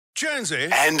Jonesy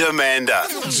and Amanda.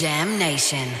 Jam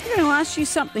Nation. I'm going to ask you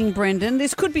something, Brendan.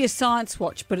 This could be a science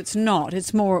watch, but it's not.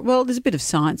 It's more, well, there's a bit of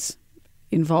science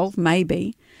involved,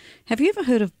 maybe. Have you ever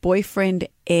heard of boyfriend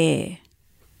air?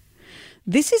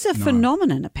 This is a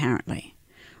phenomenon, apparently,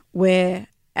 where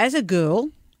as a girl,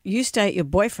 you stay at your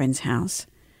boyfriend's house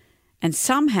and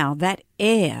somehow that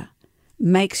air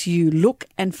makes you look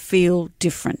and feel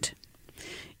different.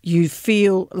 You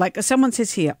feel like someone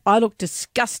says here, I look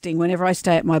disgusting whenever I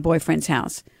stay at my boyfriend's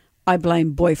house. I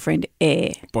blame boyfriend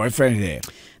air. Boyfriend air.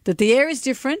 That the air is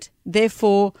different,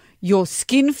 therefore your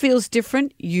skin feels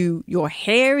different, your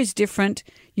hair is different,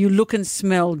 you look and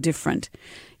smell different.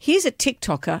 Here's a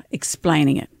TikToker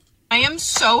explaining it. I am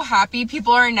so happy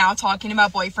people are now talking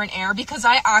about boyfriend air because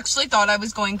I actually thought I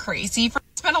was going crazy. I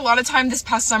spent a lot of time this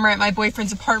past summer at my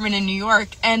boyfriend's apartment in New York,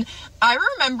 and I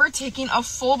remember taking a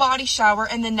full body shower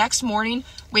and the next morning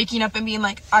waking up and being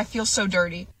like, I feel so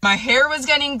dirty. My hair was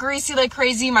getting greasy like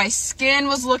crazy. My skin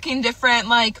was looking different,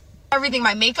 like everything.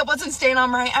 My makeup wasn't staying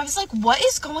on right. I was like, what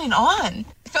is going on?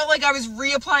 I felt like I was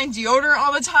reapplying deodorant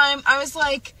all the time. I was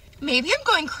like, maybe I'm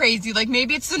going crazy. Like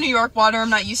maybe it's the New York water. I'm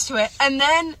not used to it. And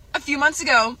then a few months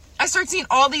ago, I started seeing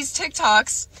all these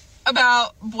TikToks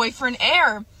about boyfriend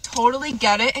air. Totally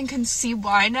get it and can see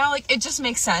why now. Like it just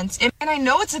makes sense. And I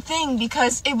know it's a thing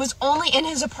because it was only in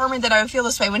his apartment that I would feel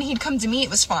this way. When he'd come to me, it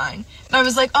was fine. And I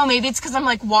was like, oh, maybe it's because I'm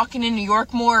like walking in New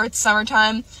York more. It's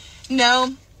summertime.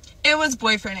 No, it was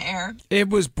boyfriend air. It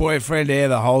was boyfriend air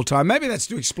the whole time. Maybe that's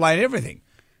to explain everything.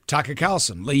 Tucker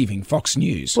Carlson leaving Fox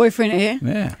News. Boyfriend air?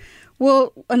 Yeah.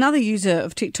 Well, another user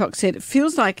of TikTok said it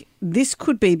feels like this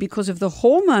could be because of the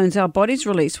hormones our bodies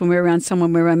release when we're around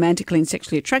someone we're romantically and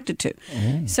sexually attracted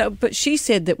to. But she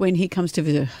said that when he comes to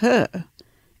visit her,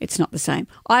 it's not the same.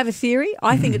 I have a theory.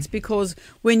 I think it's because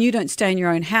when you don't stay in your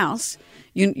own house,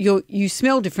 you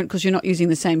smell different because you're not using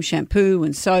the same shampoo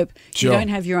and soap. Sure. You don't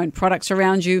have your own products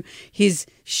around you. His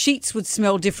sheets would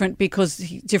smell different because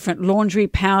different laundry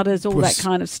powders, all that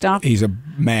kind of stuff. He's a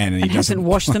man and he hasn't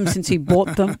washed them since he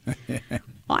bought them.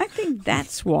 I think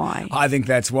that's why. I think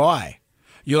that's why.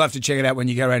 You'll have to check it out when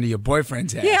you go around to your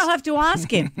boyfriend's house. Yeah, I'll have to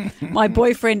ask him. My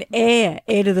boyfriend, heir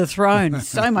to the throne.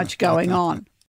 So much going on.